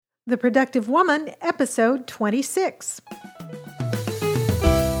The Productive Woman, episode 26.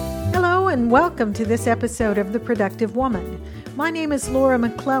 Hello and welcome to this episode of The Productive Woman. My name is Laura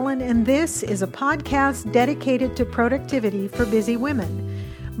McClellan, and this is a podcast dedicated to productivity for busy women.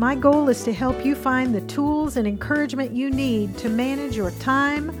 My goal is to help you find the tools and encouragement you need to manage your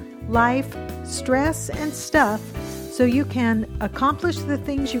time, life, stress, and stuff so you can accomplish the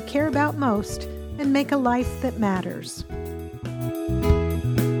things you care about most and make a life that matters.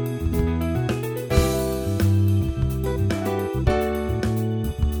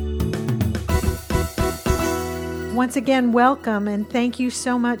 Once again, welcome, and thank you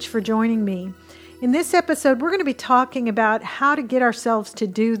so much for joining me. In this episode, we're going to be talking about how to get ourselves to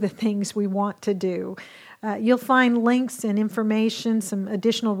do the things we want to do. You'll find links and information, some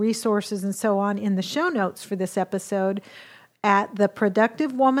additional resources and so on in the show notes for this episode at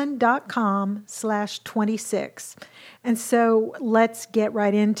theproductivewoman.com/26. And so let's get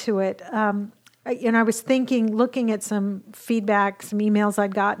right into it. I was looking at some feedback, some emails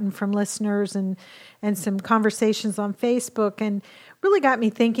I'd gotten from listeners and some conversations on Facebook, and really got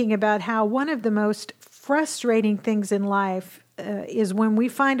me thinking about how one of the most frustrating things in life is when we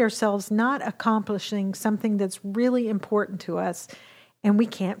find ourselves not accomplishing something that's really important to us, and we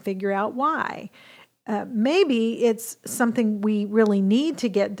can't figure out why. Maybe it's something we really need to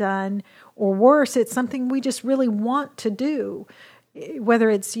get done, or worse, it's something we just really want to do. Whether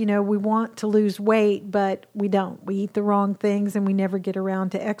it's, we want to lose weight, but we don't. We eat the wrong things and we never get around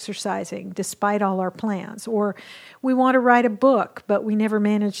to exercising despite all our plans. Or we want to write a book, but we never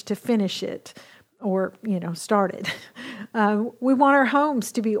manage to finish it or, start it. We want our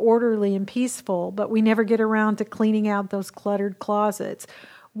homes to be orderly and peaceful, but we never get around to cleaning out those cluttered closets.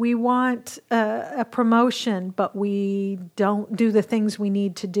 We want a promotion, but we don't do the things we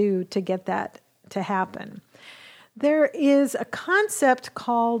need to do to get that to happen. There is a concept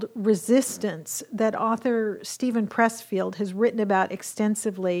called resistance that author Steven Pressfield has written about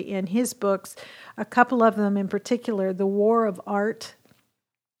extensively in his books, a couple of them in particular, The War of Art,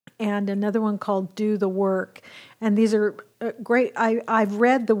 and another one called Do the Work. And these are great. I've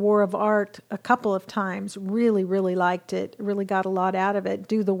read The War of Art a couple of times, really, really liked it, really got a lot out of it.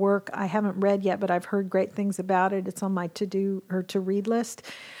 Do the Work, I haven't read yet, but I've heard great things about it. It's on my to-do or to-read list.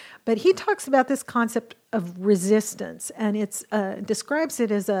 But he talks about this concept of resistance, and it's describes it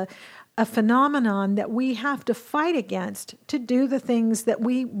as a phenomenon that we have to fight against to do the things that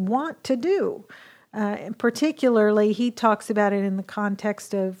we want to do. And particularly, he talks about it in the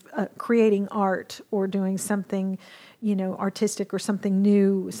context of creating art or doing something, artistic or something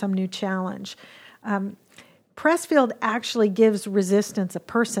new, some new challenge. Pressfield actually gives resistance a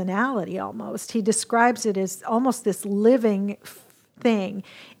personality almost. He describes it as almost this living thing.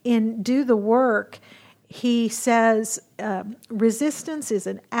 In Do the Work, he says, resistance is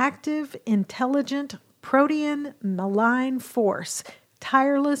an active, intelligent, protean, malign force,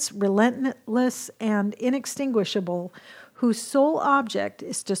 tireless, relentless, and inextinguishable, whose sole object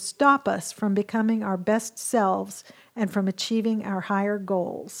is to stop us from becoming our best selves and from achieving our higher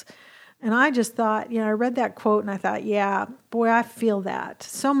goals. And I just thought, I read that quote and I thought, yeah, boy, I feel that.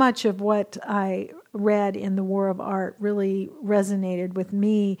 So much of what I read in The War of Art really resonated with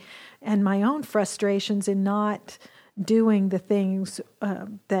me and my own frustrations in not doing the things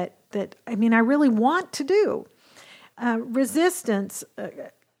that I really want to do. Resistance,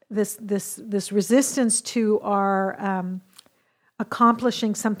 this resistance to our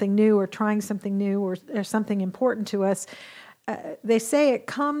accomplishing something new or trying something new or something important to us, they say it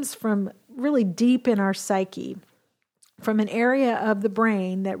comes from really deep in our psyche, from an area of the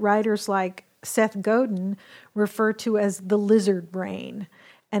brain that writers like Seth Godin refer to as the lizard brain.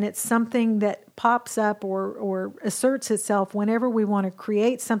 And it's something that pops up or asserts itself whenever we want to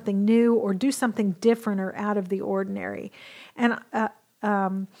create something new or do something different or out of the ordinary. And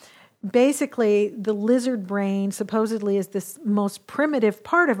basically, the lizard brain supposedly is this most primitive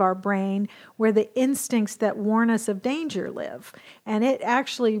part of our brain where the instincts that warn us of danger live. And it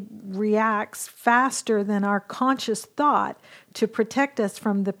actually reacts faster than our conscious thought to protect us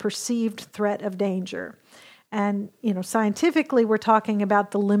from the perceived threat of danger. And, scientifically, we're talking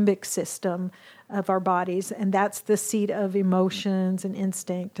about the limbic system of our bodies, and that's the seat of emotions and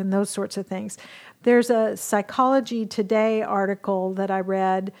instinct and those sorts of things. There's a Psychology Today article that I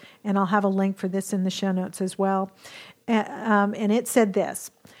read, and I'll have a link for this in the show notes as well. And it said this: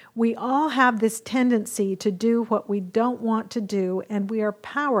 we all have this tendency to do what we don't want to do, and we are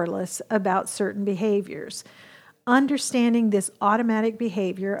powerless about certain behaviors. Understanding this automatic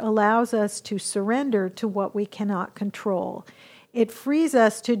behavior allows us to surrender to what we cannot control. It frees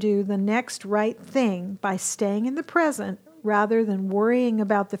us to do the next right thing by staying in the present rather than worrying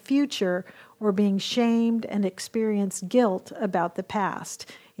about the future or being shamed and experience guilt about the past.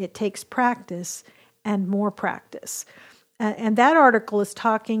 It takes practice and more practice. And that article is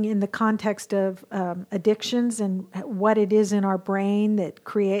talking in the context of addictions and what it is in our brain that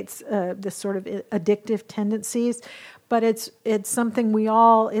creates this sort of addictive tendencies. But it's something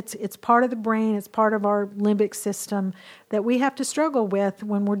it's part of the brain, it's part of our limbic system that we have to struggle with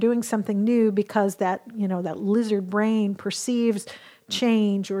when we're doing something new, because that lizard brain perceives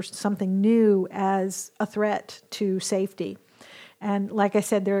change or something new as a threat to safety. And like I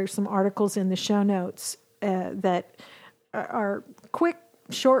said, there are some articles in the show notes that are quick,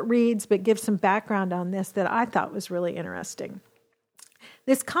 short reads, but give some background on this that I thought was really interesting.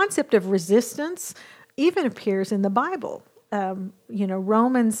 This concept of resistance even appears in the Bible.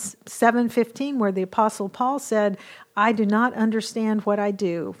 Romans 7:15, where the Apostle Paul said, "I do not understand what I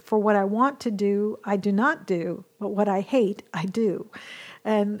do. For what I want to do, I do not do, but what I hate, I do."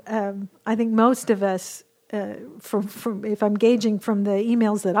 And I think most of us, from if I'm gauging from the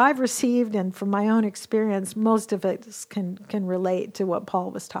emails that I've received and from my own experience, most of us can relate to what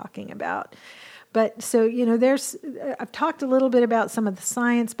Paul was talking about. But so, I've talked a little bit about some of the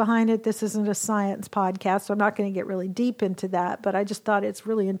science behind it. This isn't a science podcast, so I'm not going to get really deep into that. But I just thought it's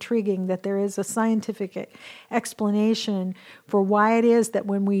really intriguing that there is a scientific explanation for why it is that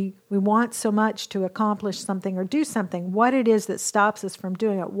when we want so much to accomplish something or do something, what it is that stops us from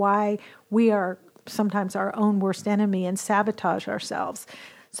doing it, why we are sometimes our own worst enemy and sabotage ourselves.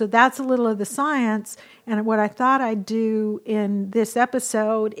 So that's a little of the science. And what I thought I'd do in this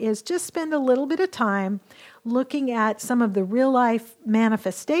episode is just spend a little bit of time looking at some of the real life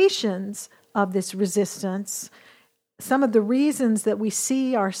manifestations of this resistance, some of the reasons that we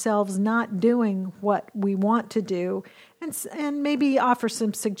see ourselves not doing what we want to do, and maybe offer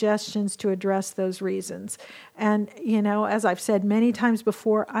some suggestions to address those reasons. And, as I've said many times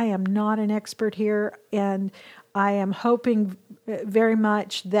before, I am not an expert here, and I am hoping very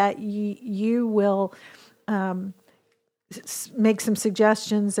much that you will make some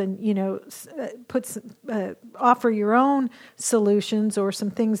suggestions and, offer your own solutions or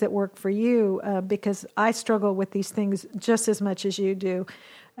some things that work for you, because I struggle with these things just as much as you do.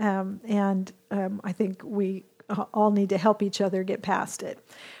 And I think we all need to help each other get past it.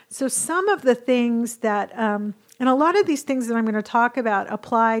 So some of the things that, and a lot of these things that I'm going to talk about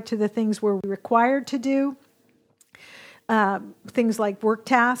apply to the things we're required to do, things like work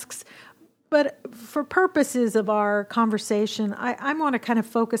tasks. But for purposes of our conversation, I want to kind of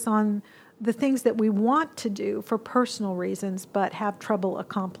focus on the things that we want to do for personal reasons, but have trouble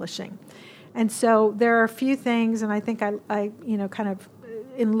accomplishing. And so there are a few things, and I think I kind of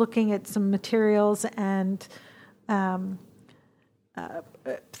in looking at some materials and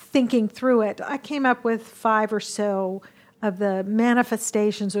thinking through it, I came up with 5 or so of the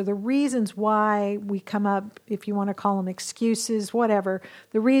manifestations or the reasons why we come up, if you want to call them excuses, whatever,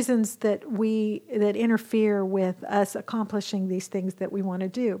 the reasons that interfere with us accomplishing these things that we want to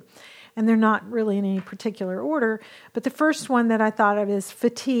do. And they're not really in any particular order, but the first one that I thought of is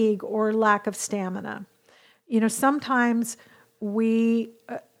fatigue or lack of stamina. Sometimes we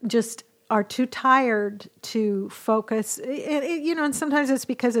just are too tired to focus. And sometimes it's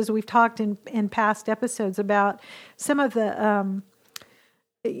because, as we've talked in past episodes about some of the,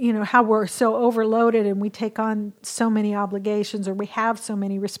 how we're so overloaded and we take on so many obligations or we have so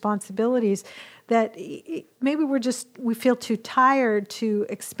many responsibilities that maybe we feel too tired to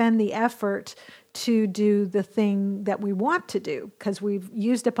expend the effort to do the thing that we want to do because we've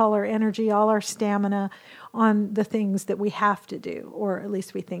used up all our energy, all our stamina on the things that we have to do, or at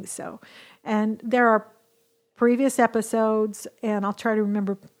least we think so. And there are previous episodes, and I'll try to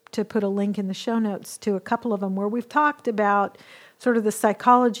remember to put a link in the show notes to a couple of them where we've talked about sort of the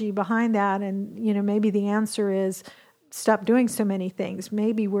psychology behind that. And, maybe the answer is stop doing so many things.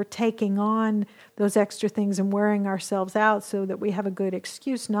 Maybe we're taking on those extra things and wearing ourselves out so that we have a good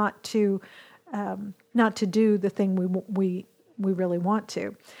excuse not to do the thing we really want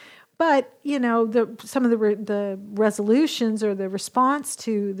to. But, some of the resolutions or the response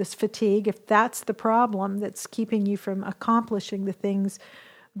to this fatigue, if that's the problem that's keeping you from accomplishing the things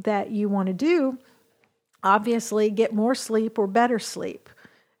that you want to do, obviously get more sleep or better sleep.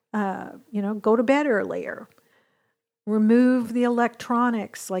 Go to bed earlier. Remove the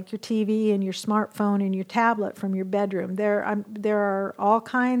electronics like your TV and your smartphone and your tablet from your bedroom. There are all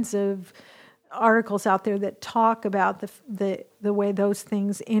kinds of articles out there that talk about the way those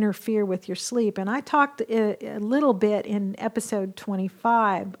things interfere with your sleep. And I talked a little bit in episode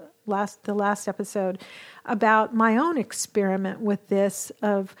 25, the last episode, about my own experiment with this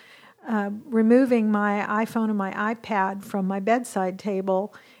of removing my iPhone and my iPad from my bedside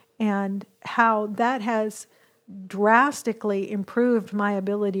table, and how that has drastically improved my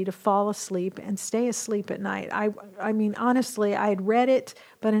ability to fall asleep and stay asleep at night. I mean, honestly, I had read it,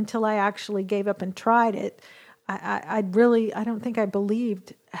 but until I actually gave up and tried it, I don't think I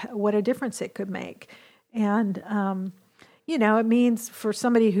believed what a difference it could make. And, it means for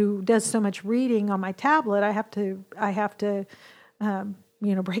somebody who does so much reading on my tablet, I have to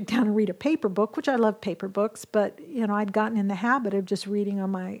break down and read a paper book, which I love paper books, but, I'd gotten in the habit of just reading on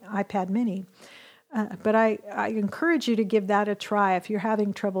my iPad mini. But I encourage you to give that a try if you're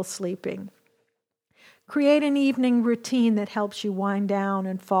having trouble sleeping. Create an evening routine that helps you wind down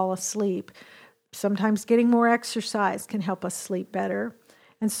and fall asleep. Sometimes getting more exercise can help us sleep better.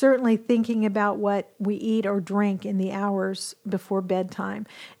 And certainly thinking about what we eat or drink in the hours before bedtime.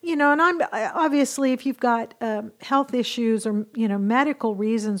 And I'm obviously, if you've got health issues or, medical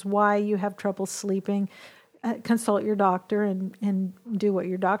reasons why you have trouble sleeping, consult your doctor and do what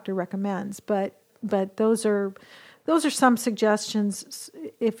your doctor recommends. But those are some suggestions.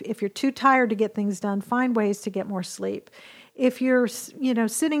 If you're too tired to get things done, find ways to get more sleep. If you're,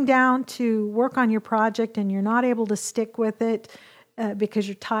 sitting down to work on your project and you're not able to stick with it because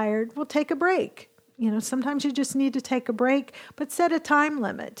you're tired, well, take a break. Sometimes you just need to take a break, but set a time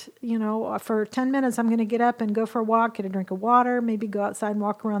limit. For 10 minutes, I'm going to get up and go for a walk, get a drink of water, maybe go outside and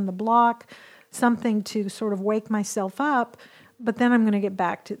walk around the block, something to sort of wake myself up, but then I'm going to get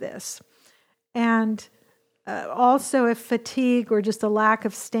back to this. And also, if fatigue or just a lack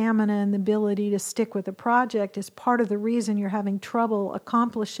of stamina and the ability to stick with a project is part of the reason you're having trouble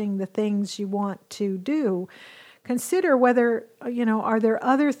accomplishing the things you want to do, consider whether, are there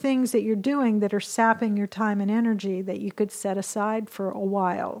other things that you're doing that are sapping your time and energy that you could set aside for a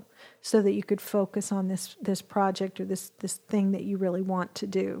while so that you could focus on this project or this thing that you really want to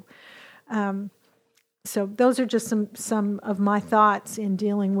do. So those are just some of my thoughts in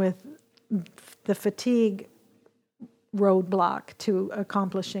dealing with the fatigue roadblock to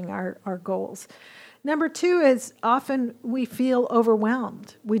accomplishing our goals. Number 2 is often we feel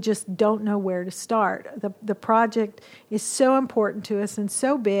overwhelmed. We just don't know where to start. The project is so important to us and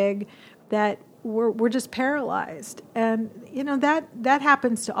so big that we're just paralyzed. And that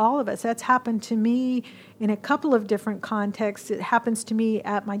happens to all of us. That's happened to me in a couple of different contexts. It happens to me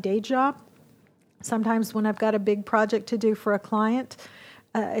at my day job. Sometimes when I've got a big project to do for a client,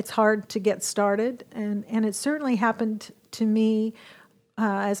 it's hard to get started, and it certainly happened to me,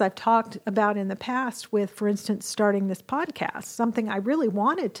 as I've talked about in the past with, for instance, starting this podcast, something I really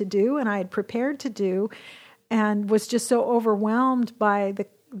wanted to do and I had prepared to do and was just so overwhelmed by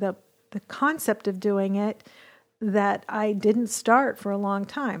the concept of doing it that I didn't start for a long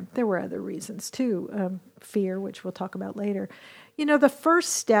time. There were other reasons too, fear, which we'll talk about later. The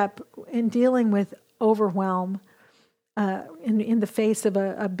first step in dealing with overwhelm in the face of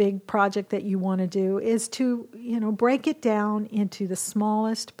a big project that you want to do is to, break it down into the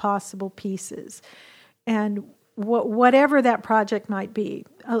smallest possible pieces. And whatever that project might be.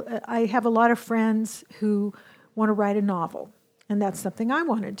 I have a lot of friends who want to write a novel. And that's something I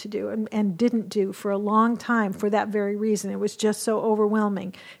wanted to do and didn't do for a long time for that very reason. It was just so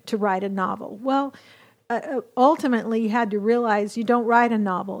overwhelming to write a novel. Well, ultimately, you had to realize you don't write a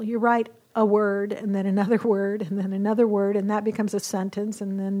novel. You write a word and then another word and then another word, and that becomes a sentence,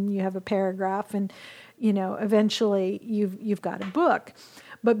 and then you have a paragraph, and eventually you've got a book.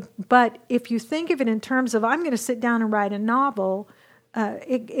 But if you think of it in terms of I'm going to sit down and write a novel,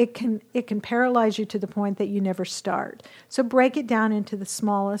 it can paralyze you to the point that you never start. So break it down into the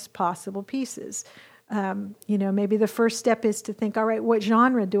smallest possible pieces. Maybe the first step is to think, all right, what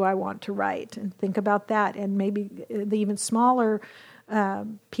genre do I want to write? And think about that. And maybe the even smaller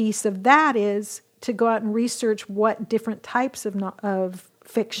piece of that is to go out and research what different types of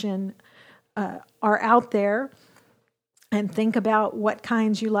fiction are out there, and think about what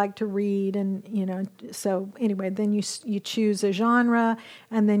kinds you like to read. And so anyway, then you choose a genre,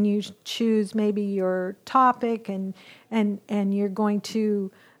 and then you choose maybe your topic, and you're going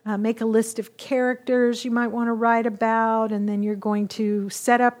to make a list of characters you might want to write about, and then you're going to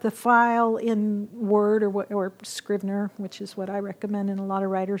set up the file in Word or Scrivener, which is what I recommend and a lot of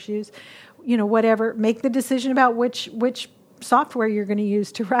writers use. Whatever. Make the decision about which software you're going to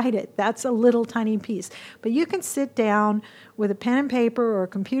use to write it. That's a little tiny piece. But you can sit down with a pen and paper or a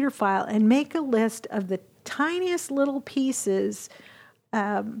computer file and make a list of the tiniest little pieces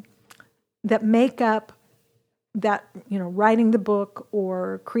that make up that, writing the book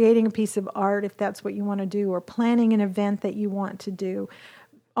or creating a piece of art, if that's what you want to do, or planning an event that you want to do,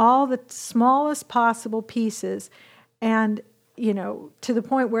 all the smallest possible pieces. And, to the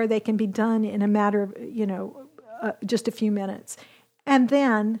point where they can be done in a matter of, just a few minutes. And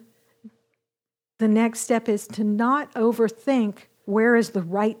then the next step is to not overthink where is the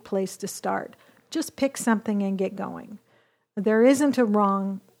right place to start. Just pick something and get going. There isn't a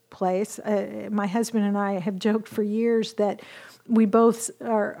wrong place. My husband and I have joked for years that we both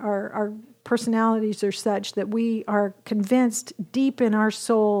our personalities are such that we are convinced deep in our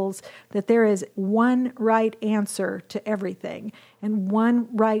souls that there is one right answer to everything and one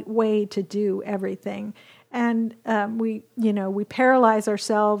right way to do everything. And we paralyze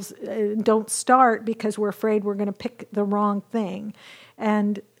ourselves, don't start because we're afraid we're going to pick the wrong thing.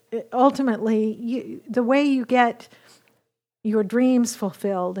 And ultimately, the way you get your dreams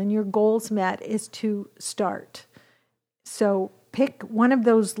fulfilled and your goals met is to start. So pick one of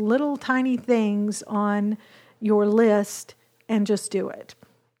those little tiny things on your list and just do it.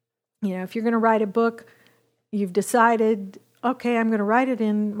 If you're going to write a book, you've decided, okay, I'm going to write it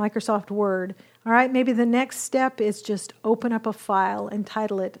in Microsoft Word. All right, maybe the next step is just open up a file and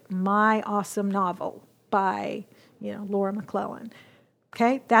title it My Awesome Novel by, Laura McClellan.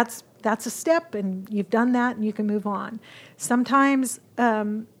 Okay, that's a step, and you've done that, and you can move on. Sometimes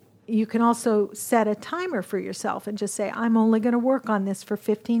you can also set a timer for yourself and just say, I'm only going to work on this for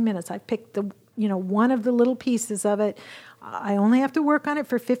 15 minutes. I picked one of the little pieces of it. I only have to work on it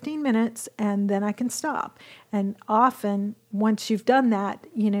for 15 minutes, and then I can stop. And often, once you've done that,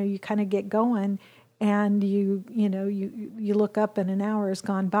 you kind of get going, and you look up and an hour has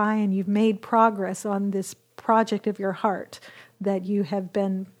gone by, and you've made progress on this project of your heart that you have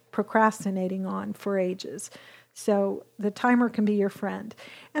been procrastinating on for ages. So the timer can be your friend.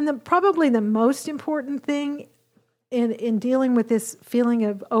 And probably the most important thing in dealing with this feeling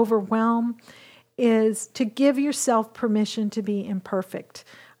of overwhelm is to give yourself permission to be imperfect.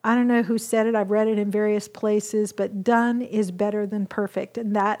 I don't know who said it. I've read it in various places, but done is better than perfect.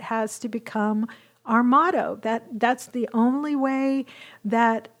 And that has to become our motto. That's the only way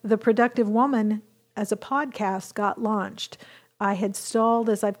that The Productive Woman as a podcast got launched. I had stalled,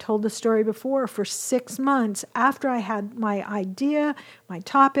 as I've told the story before, for 6 months after I had my idea, my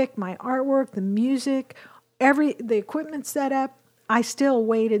topic, my artwork, the music, the equipment set up. I still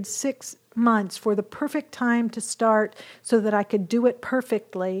waited 6 months for the perfect time to start so that I could do it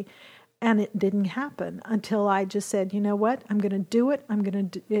perfectly. And it didn't happen until I just said, you know what, I'm going to do it.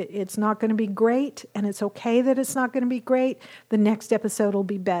 It's not going to be great, and it's okay that it's not going to be great. The next episode will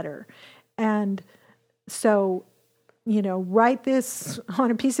be better. And so, write this on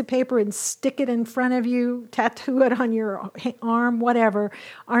a piece of paper and stick it in front of you, tattoo it on your arm, whatever.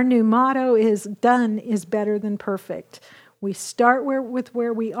 Our new motto is done is better than perfect. We start with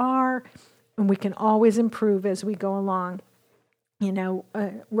where we are, and we can always improve as we go along.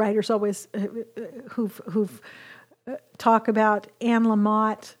 Writers always who've talk about Anne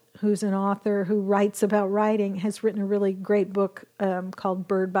Lamott, who's an author who writes about writing, has written a really great book called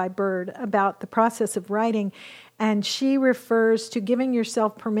Bird by Bird about the process of writing. And she refers to giving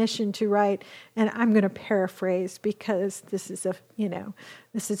yourself permission to write. And I'm going to paraphrase because this is a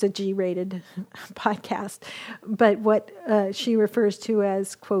G-rated podcast. But what she refers to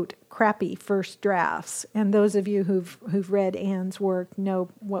as, quote, crappy first drafts. And those of you who've read Anne's work know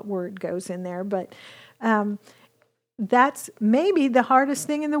what word goes in there. But that's maybe the hardest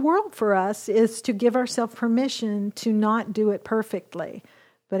thing in the world for us, is to give ourselves permission to not do it perfectly.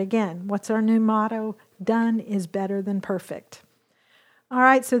 But again, what's our new motto? Done is better than perfect. All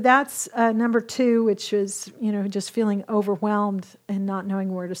right, so that's number 2, which is, just feeling overwhelmed and not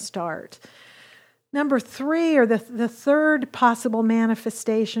knowing where to start. Number 3, or the third possible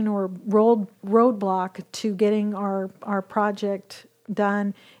manifestation or roadblock to getting our project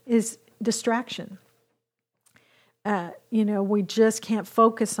done is distraction. We just can't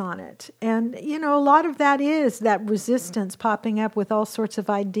focus on it. And, a lot of that is that resistance popping up with all sorts of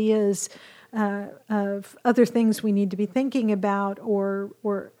ideas of other things we need to be thinking about or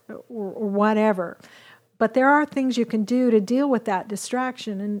whatever. But there are things you can do to deal with that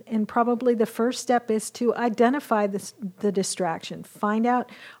distraction. And probably the first step is to identify the distraction. Find out,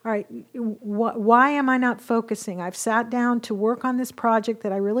 all right, why am I not focusing? I've sat down to work on this project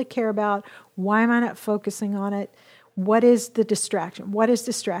that I really care about. Why am I not focusing on it? What is the distraction? What is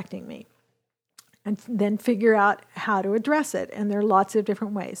distracting me? And then figure out how to address it. And there are lots of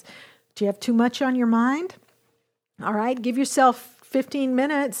different ways. Do you have too much on your mind? All right, give yourself 15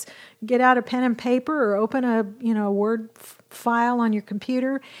 minutes, get out a pen and paper or open a Word file on your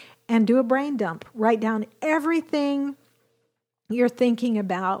computer and do a brain dump. Write down everything you're thinking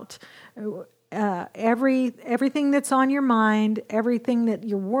about. everything that's on your mind, everything that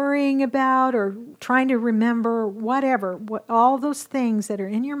you're worrying about or trying to remember, whatever, all those things that are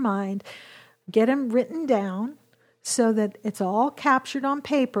in your mind, get them written down so that it's all captured on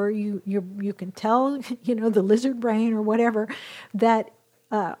paper. You can tell, the lizard brain or whatever, that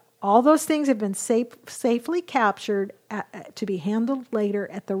all those things have been safely captured to be handled later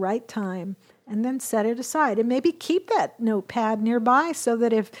at the right time, and then set it aside. And maybe keep that notepad nearby so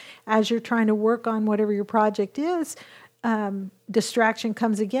that if, as you're trying to work on whatever your project is, distraction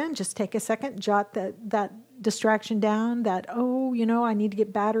comes again, just take a second, jot that distraction down, I need to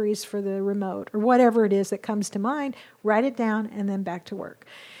get batteries for the remote, or whatever it is that comes to mind, write it down, and then back to work.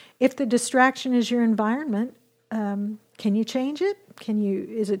 If the distraction is your environment, can you change it?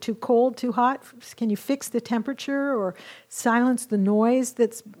 Is it too cold, too hot? Can you fix the temperature or silence the noise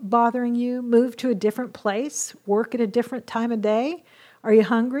that's bothering you? Move to a different place? Work at a different time of day? Are you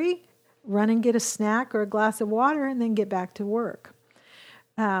hungry? Run and get a snack or a glass of water and then get back to work.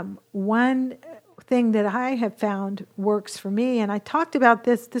 One thing that I have found works for me, and I talked about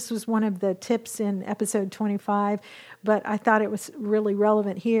this was one of the tips in episode 25, but I thought it was really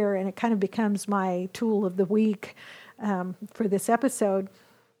relevant here, and it kind of becomes my tool of the week for this episode,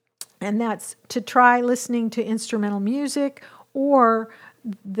 and that's to try listening to instrumental music or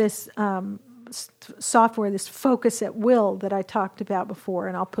this software, this Focus at Will that I talked about before,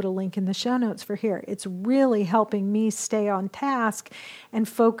 and I'll put a link in the show notes for here. It's really helping me stay on task and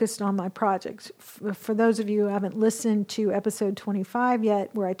focused on my projects. For those of you who haven't listened to episode 25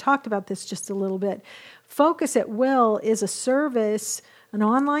 yet, where I talked about this just a little bit, Focus at Will is a service, an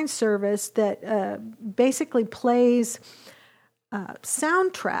online service that basically plays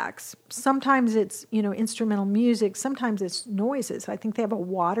soundtracks. Sometimes it's instrumental music. Sometimes it's noises. I think they have a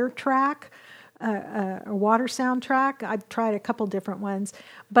water track, a water soundtrack. I've tried a couple different ones,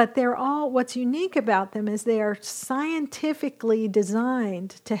 but they're all. What's unique about them is they are scientifically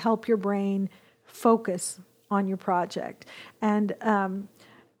designed to help your brain focus on your project. And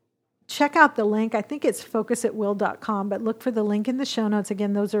check out the link. I think it's focusatwill.com, but look for the link in the show notes.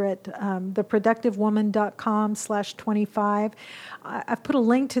 Again, those are at theproductivewoman.com/25. I've put a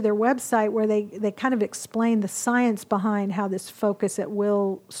link to their website where they kind of explain the science behind how this Focus at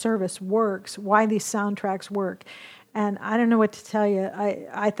Will service works, why these soundtracks work. And I don't know what to tell you.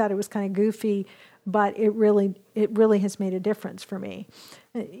 I thought it was kind of goofy, but it really has made a difference for me.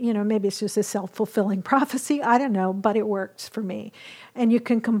 Maybe it's just a self-fulfilling prophecy. I don't know, but it works for me. And you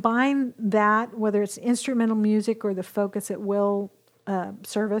can combine that, whether it's instrumental music or the Focus at Will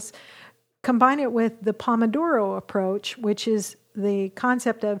service, combine it with the Pomodoro approach, which is the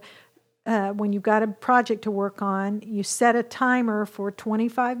concept of when you've got a project to work on, you set a timer for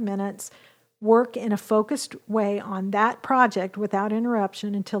 25 minutes, work in a focused way on that project without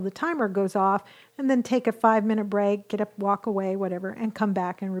interruption until the timer goes off, and then take a 5-minute break, get up, walk away, whatever, and come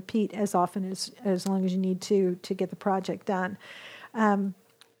back and repeat as often as long as you need to get the project done.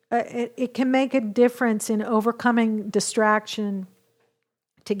 It can make a difference in overcoming distraction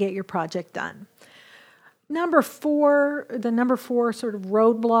to get your project done. The number four sort of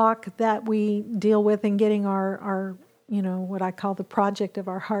roadblock that we deal with in getting our what I call the project of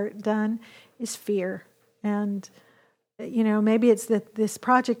our heart done is fear. And, maybe it's that this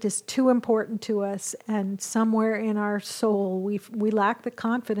project is too important to us, and somewhere in our soul we lack the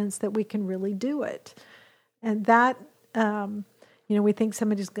confidence that we can really do it. And that, we think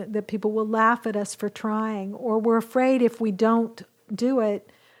that people will laugh at us for trying, or we're afraid if we don't do it,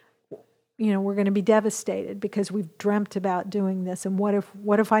 we're going to be devastated because we've dreamt about doing this. And what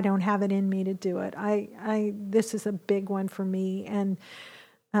if I don't have it in me to do it? This is a big one for me, and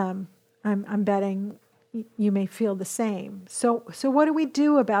I'm betting you may feel the same. So what do we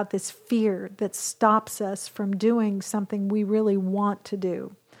do about this fear that stops us from doing something we really want to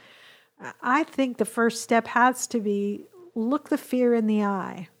do? I think the first step has to be look the fear in the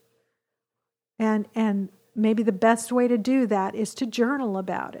eye. And maybe the best way to do that is to journal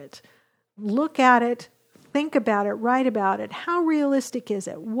about it. Look at it, think about it, write about it. How realistic is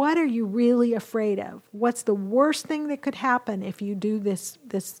it? What are you really afraid of? What's the worst thing that could happen if you do this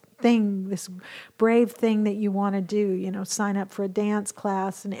thing, this brave thing that you want to do? Sign up for a dance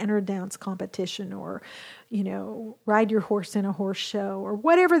class and enter a dance competition, or, ride your horse in a horse show, or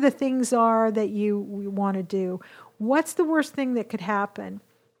whatever the things are that you want to do. What's the worst thing that could happen?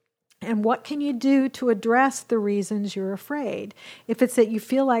 And what can you do to address the reasons you're afraid? If it's that you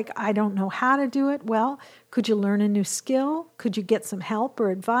feel like, I don't know how to do it, well, could you learn a new skill? Could you get some help or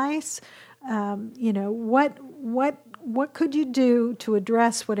advice? What could you do to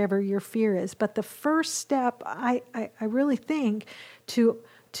address whatever your fear is? But the first step, I really think, to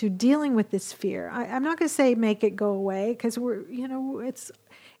to dealing with this fear. I'm not going to say make it go away, because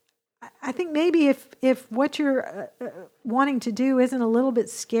I think maybe if what you're wanting to do isn't a little bit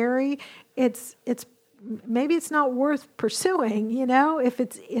scary, it's maybe it's not worth pursuing. If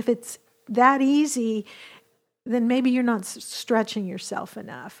it's that easy, then maybe you're not stretching yourself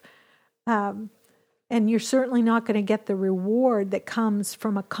enough. And you're certainly not going to get the reward that comes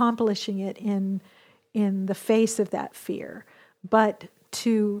from accomplishing it in the face of that fear. But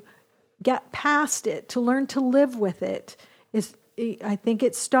to get past it, to learn to live with it, I think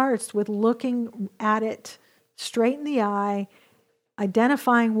it starts with looking at it straight in the eye,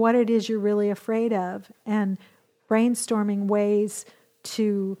 identifying what it is you're really afraid of, and brainstorming ways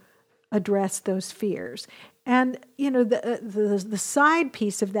to address those fears. And the side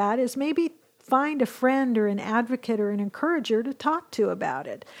piece of that is maybe find a friend or an advocate or an encourager to talk to about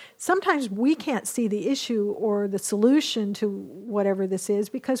it. Sometimes we can't see the issue or the solution to whatever this is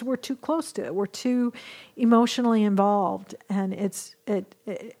because we're too close to it. We're too emotionally involved. And it's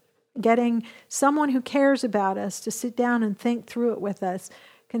getting someone who cares about us to sit down and think through it with us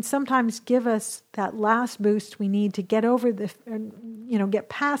can sometimes give us that last boost we need to get over get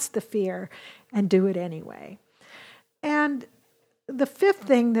past the fear and do it anyway. And the fifth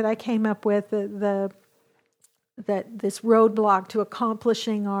thing that I came up with, that this roadblock to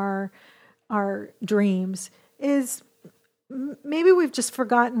accomplishing our dreams, is maybe we've just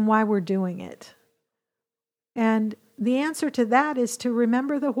forgotten why we're doing it. And the answer to that is to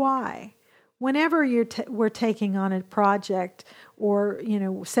remember the why. Whenever we're taking on a project or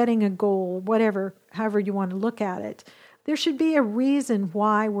setting a goal, whatever, however you want to look at it, there should be a reason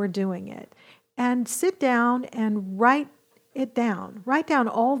why we're doing it. And sit down and write it down. Write down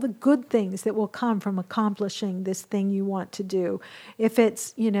all the good things that will come from accomplishing this thing you want to do. If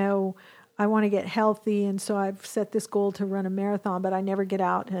it's, I want to get healthy, and so I've set this goal to run a marathon, but I never get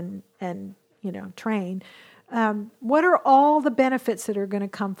out and train. What are all the benefits that are going to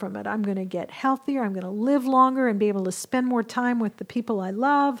come from it? I'm going to get healthier. I'm going to live longer and be able to spend more time with the people I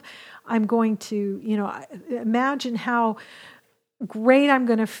love. I'm going to, imagine how great I'm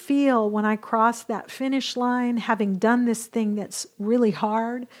going to feel when I cross that finish line, having done this thing that's really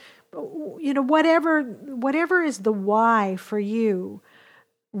hard. Whatever is the why for you,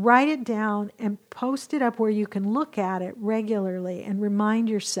 write it down and post it up where you can look at it regularly and remind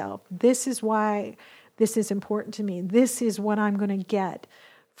yourself, this is why this is important to me. This is what I'm going to get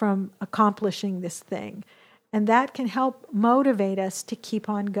from accomplishing this thing. And that can help motivate us to keep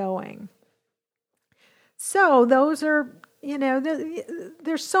on going. So those are,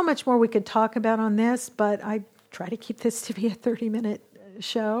 there's so much more we could talk about on this, but I try to keep this to be a 30-minute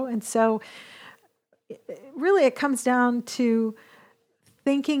show. And so really it comes down to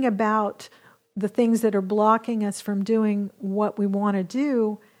thinking about the things that are blocking us from doing what we want to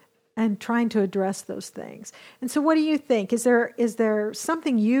do and trying to address those things. And so what do you think? Is there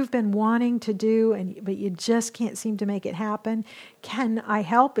something you've been wanting to do but you just can't seem to make it happen? Can I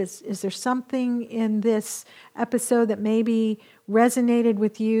help? Is there something in this episode that maybe resonated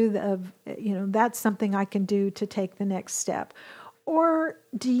with you that's something I can do to take the next step? Or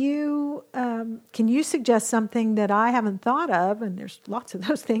can you suggest something that I haven't thought of, and there's lots of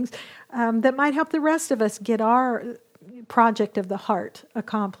those things, that might help the rest of us get our project of the heart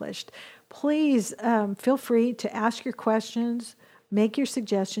accomplished? Please feel free to ask your questions, make your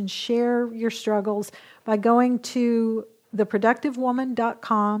suggestions, share your struggles by going to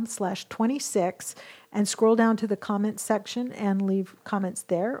theproductivewoman.com/26 and scroll down to the comments section and leave comments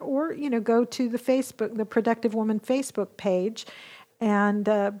there. Or, go to the Productive Woman Facebook page and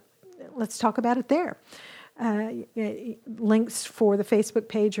let's talk about it there. Links for the Facebook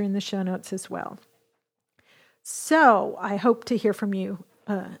page are in the show notes as well. So I hope to hear from you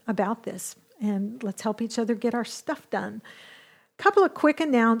about this, and let's help each other get our stuff done. A couple of quick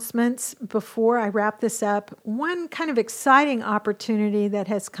announcements before I wrap this up. One kind of exciting opportunity that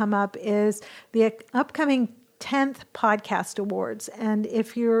has come up is the upcoming 10th Podcast Awards. And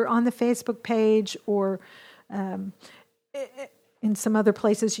if you're on the Facebook page or in some other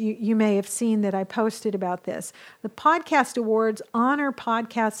places, you may have seen that I posted about this. The Podcast Awards honor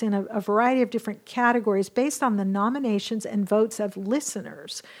podcasts in a variety of different categories based on the nominations and votes of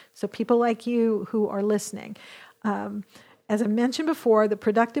listeners. So people like you who are listening. As I mentioned before, The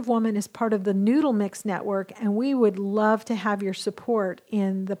Productive Woman is part of the Noodle Mix Network, and we would love to have your support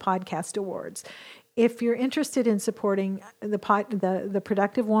in the Podcast Awards. If you're interested in supporting the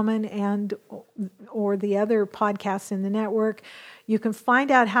Productive Woman and or the other podcasts in the network. You can find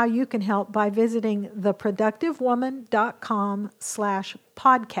out how you can help by visiting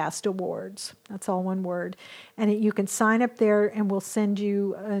theproductivewoman.com/podcast awards. That's all one word. And you can sign up there, and we'll send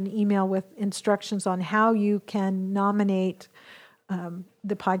you an email with instructions on how you can nominate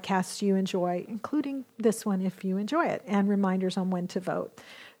the podcasts you enjoy, including this one if you enjoy it, and reminders on when to vote.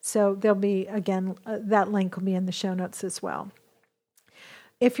 So there'll be, again, that link will be in the show notes as well.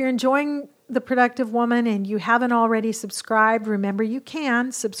 If you're enjoying The Productive Woman and you haven't already subscribed, remember you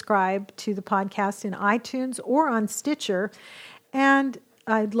can subscribe to the podcast in iTunes or on Stitcher. And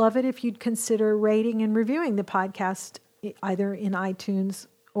I'd love it if you'd consider rating and reviewing the podcast either in iTunes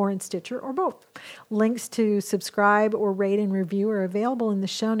or in Stitcher, or both. Links to subscribe or rate and review are available in the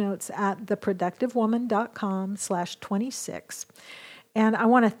show notes at theproductivewoman.com/26. And I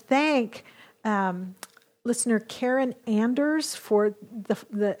want to thank listener Karen Anders for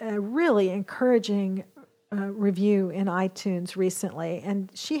the really encouraging review in iTunes recently.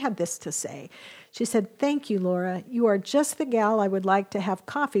 And she had this to say. She said, "Thank you, Laura. You are just the gal I would like to have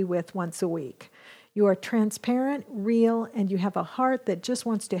coffee with once a week. You are transparent, real, and you have a heart that just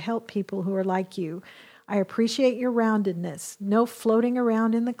wants to help people who are like you. I appreciate your roundedness. No floating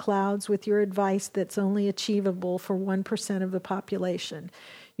around in the clouds with your advice that's only achievable for 1% of the population.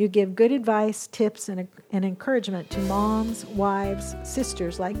 You give good advice, tips, and encouragement to moms, wives,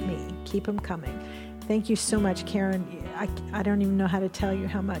 sisters like me. Keep them coming." Thank you so much, Karen. I don't even know how to tell you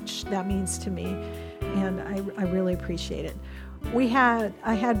how much that means to me, and I really appreciate it.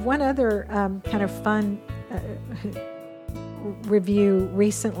 I had one other kind of fun review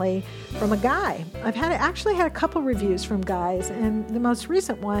recently from a guy. I've actually had a couple reviews from guys, and the most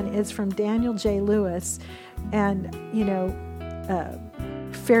recent one is from Daniel J. Lewis. And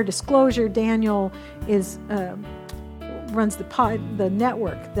fair disclosure, Daniel runs the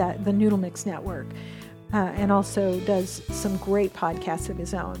network, the Noodle Mix Network, and also does some great podcasts of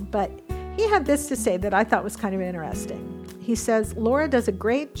his own. But he had this to say that I thought was kind of interesting. He says, "Laura does a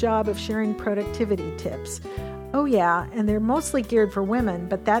great job of sharing productivity tips. Oh yeah, and they're mostly geared for women,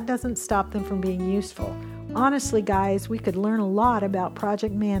 but that doesn't stop them from being useful. Honestly, guys, we could learn a lot about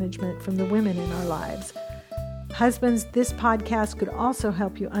project management from the women in our lives. Husbands, this podcast could also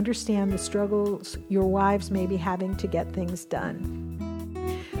help you understand the struggles your wives may be having to get things done."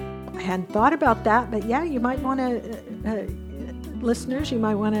 I hadn't thought about that, but yeah, you might want to... listeners, you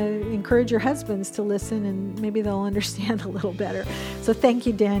might want to encourage your husbands to listen, and maybe they'll understand a little better. So thank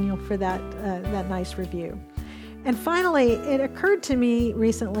you, Daniel, for that nice review. And finally, it occurred to me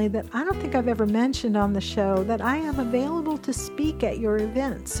recently that I don't think I've ever mentioned on the show that I am available to speak at your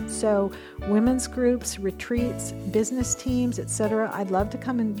events. So women's groups, retreats, business teams, etc. I'd love to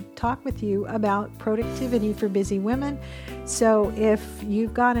come and talk with you about productivity for busy women. So if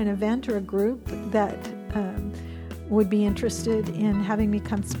you've got an event or a group that would be interested in having me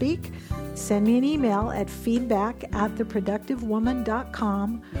come speak, send me an email at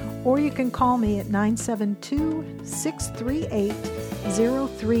feedback@theproductivewoman.com, or you can call me at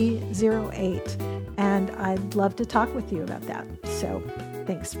 972-638-0308, and I'd love to talk with you about that. So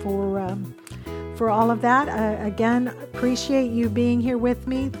thanks for all of that. Again, appreciate you being here with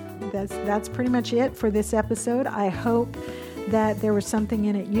me. That's pretty much it for this episode. I hope that there was something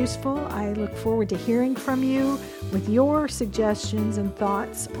in it useful. I look forward to hearing from you with your suggestions and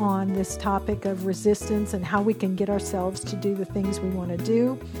thoughts on this topic of resistance and how we can get ourselves to do the things we want to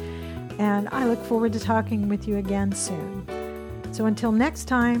do. And I look forward to talking with you again soon. So until next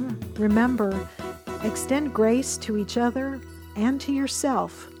time, remember, extend grace to each other and to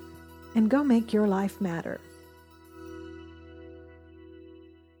yourself, and go make your life matter.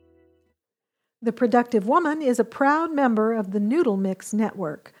 The Productive Woman is a proud member of the Noodle Mix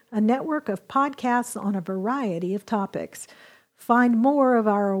Network, a network of podcasts on a variety of topics. Find more of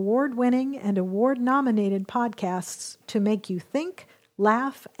our award-winning and award-nominated podcasts to make you think,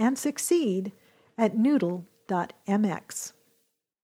 laugh, and succeed at noodle.mx.